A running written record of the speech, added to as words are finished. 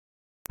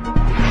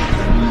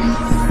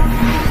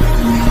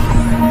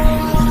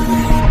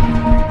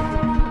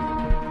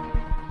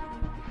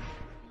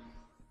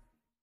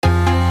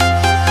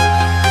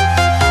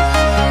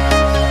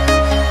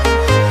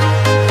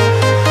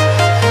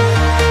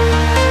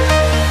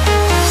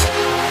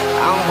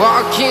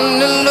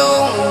walking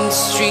alone, the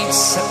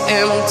streets are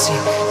empty.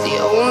 The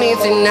only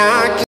thing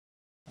I can...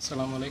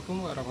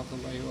 Assalamualaikum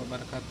warahmatullahi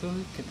wabarakatuh.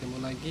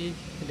 Ketemu lagi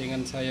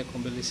dengan saya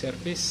Kembali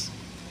Servis.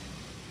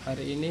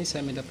 Hari ini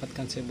saya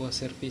mendapatkan sebuah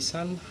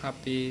servisan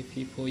HP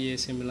Vivo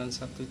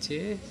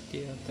Y91C.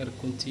 Dia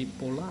terkunci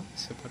pola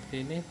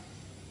seperti ini.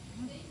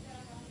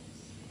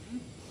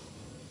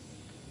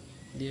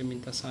 Dia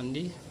minta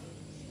sandi.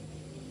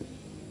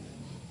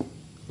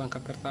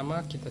 Langkah pertama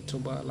kita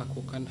coba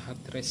lakukan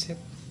hard reset.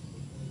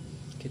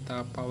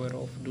 Kita power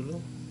off dulu.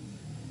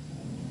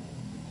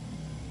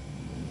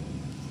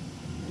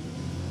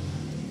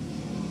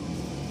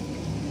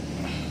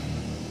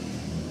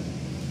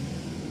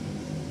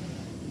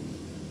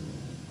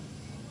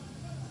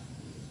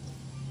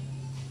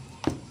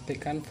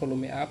 Tekan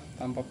volume up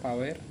tanpa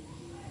power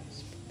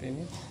seperti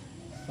ini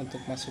untuk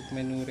masuk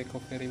menu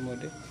recovery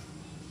mode.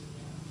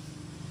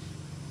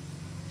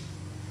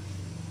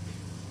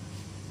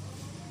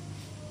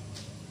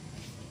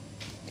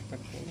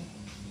 Seperti ini.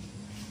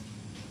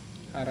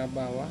 Arah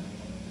bawah,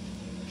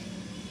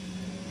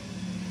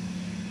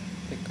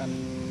 tekan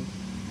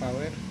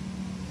power.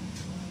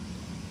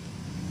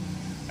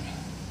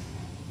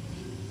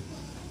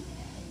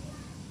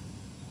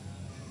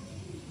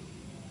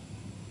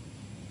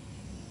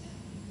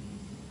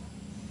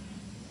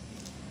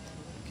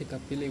 Kita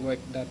pilih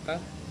wipe data.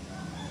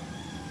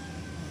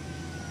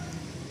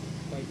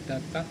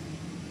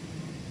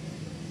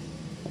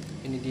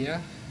 Ini dia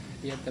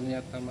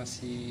ternyata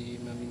masih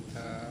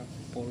meminta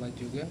pola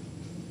juga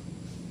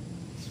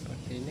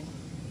seperti ini.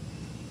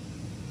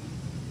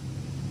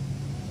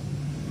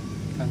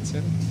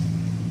 Cancel,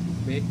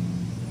 back,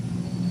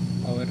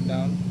 power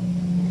down.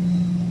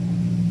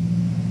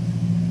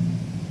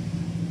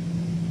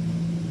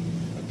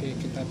 Oke,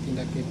 kita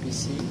pindah ke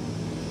PC.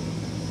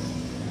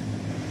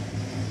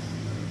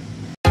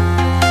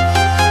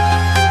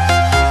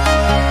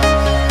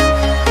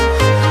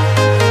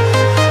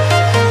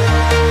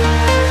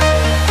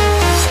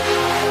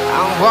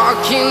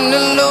 Walking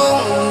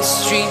alone, the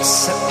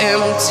streets are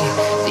empty.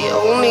 The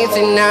only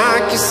thing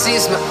I can see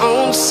is my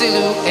own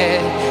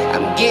silhouette.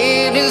 I'm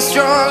getting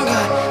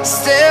stronger,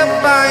 step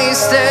by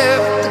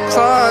step. The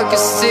clock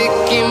is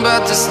ticking,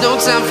 but there's no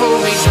time for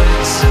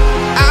regrets.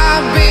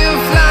 I've been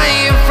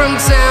flying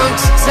from town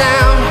to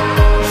town,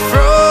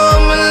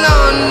 from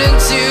London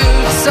to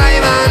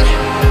Taiwan.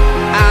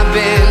 I've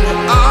been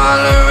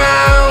all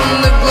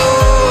around the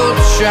globe,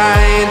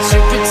 trying to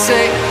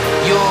protect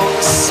your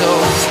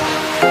soul.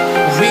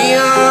 We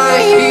are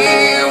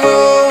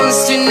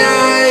heroes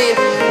tonight.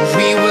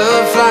 We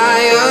will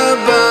fly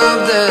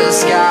above the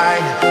sky.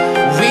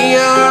 We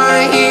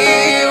are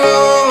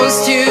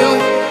heroes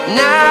tonight.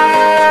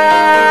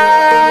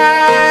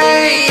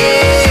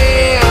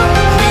 Yeah.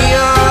 We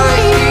are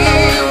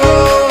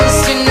heroes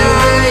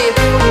tonight.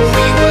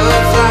 We will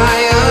fly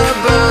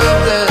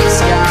above the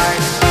sky.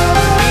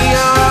 We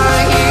are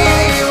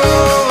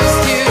heroes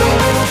tonight.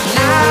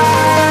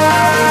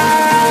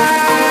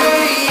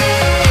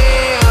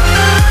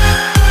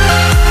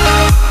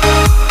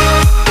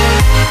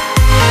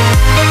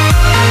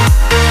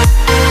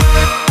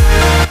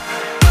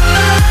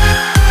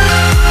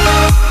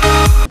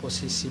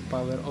 Posisi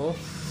power off,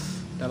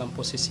 dalam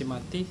posisi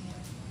mati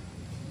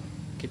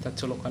kita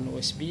colokkan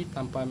USB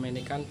tanpa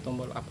menekan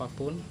tombol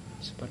apapun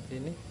seperti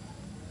ini.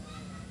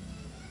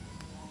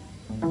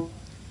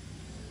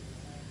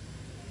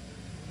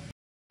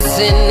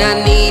 I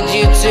need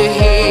you to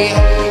hear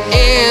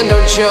and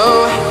don't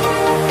show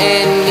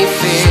any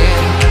fear.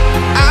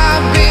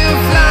 I've been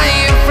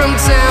flying from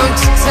town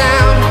to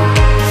town,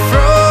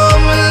 from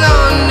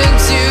London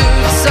to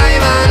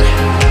Taiwan.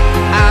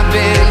 I've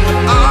been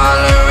all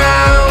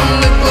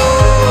around the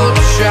globe,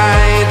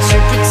 trying to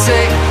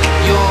protect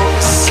your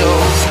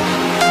soul.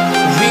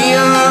 We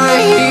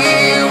are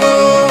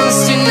heroes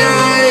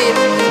tonight.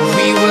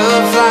 We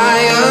will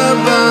fly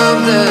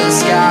above the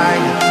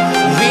sky.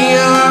 We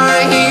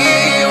are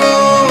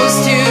heroes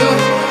tonight.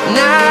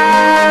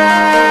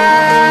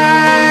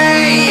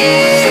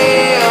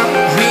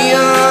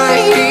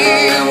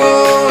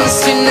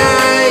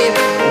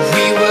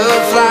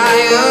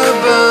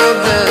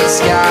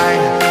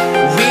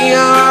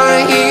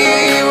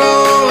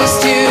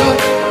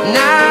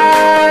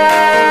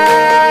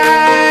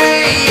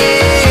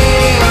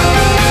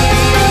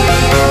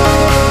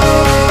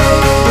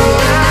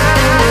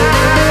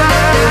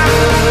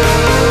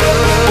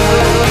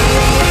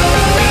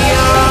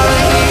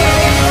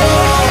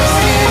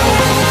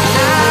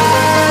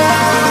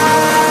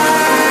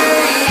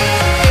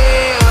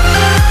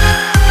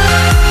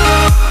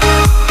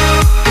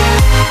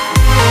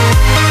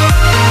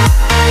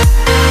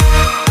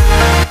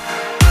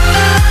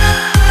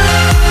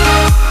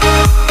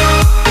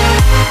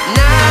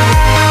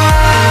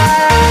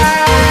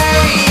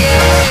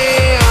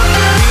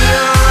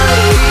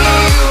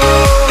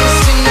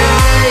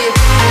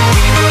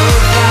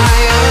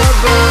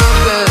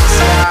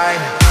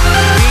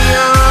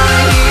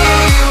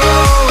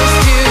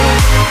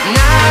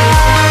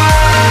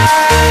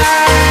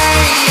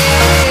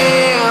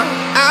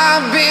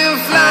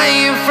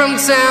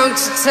 town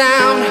to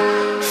town,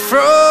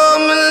 from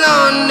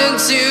London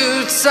to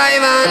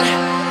Taiwan.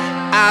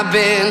 I've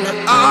been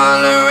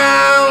all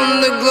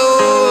around the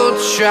globe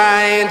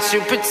trying to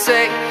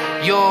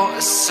protect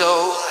your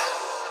soul.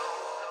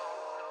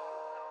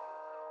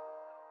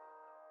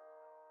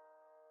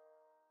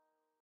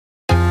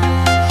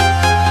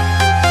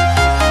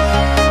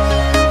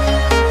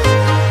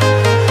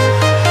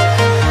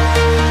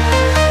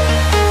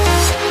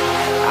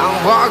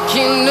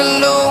 Walking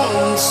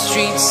alone, the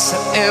streets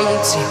are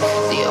empty.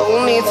 The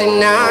only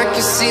thing I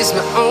can see is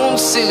my own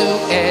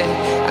silhouette.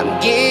 I'm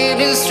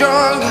getting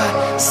stronger,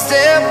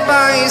 step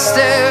by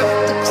step.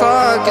 The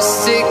clock is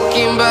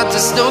ticking, but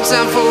there's no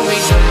time for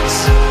regrets.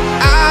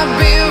 I've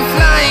been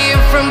flying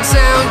from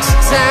town to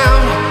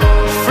town,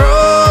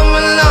 from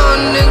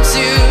London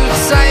to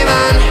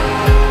Taiwan.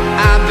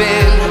 I've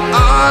been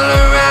all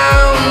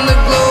around the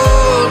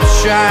globe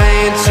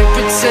trying to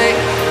protect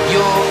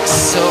your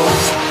soul.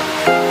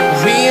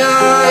 We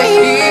are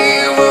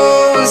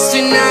heroes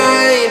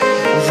tonight.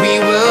 We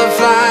will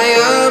fly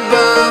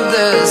above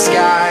the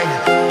sky.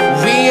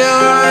 We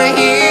are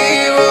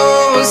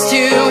heroes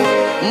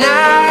tonight.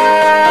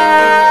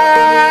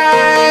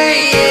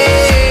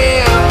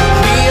 Yeah.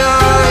 We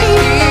are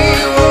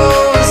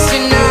heroes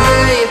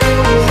tonight.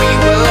 We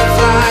will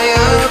fly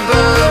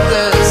above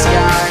the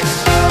sky.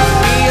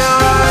 We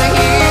are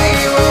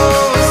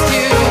heroes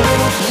tonight.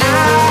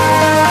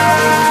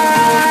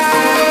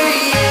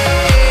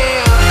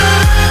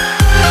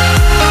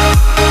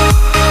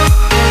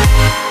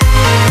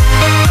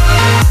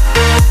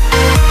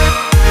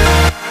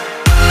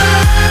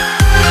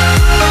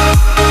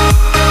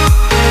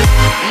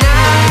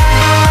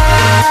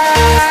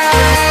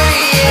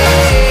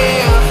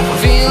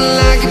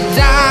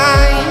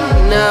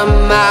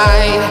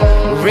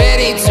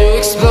 Ready to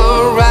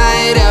explore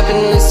right up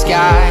in the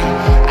sky.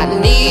 I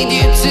need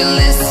you to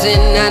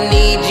listen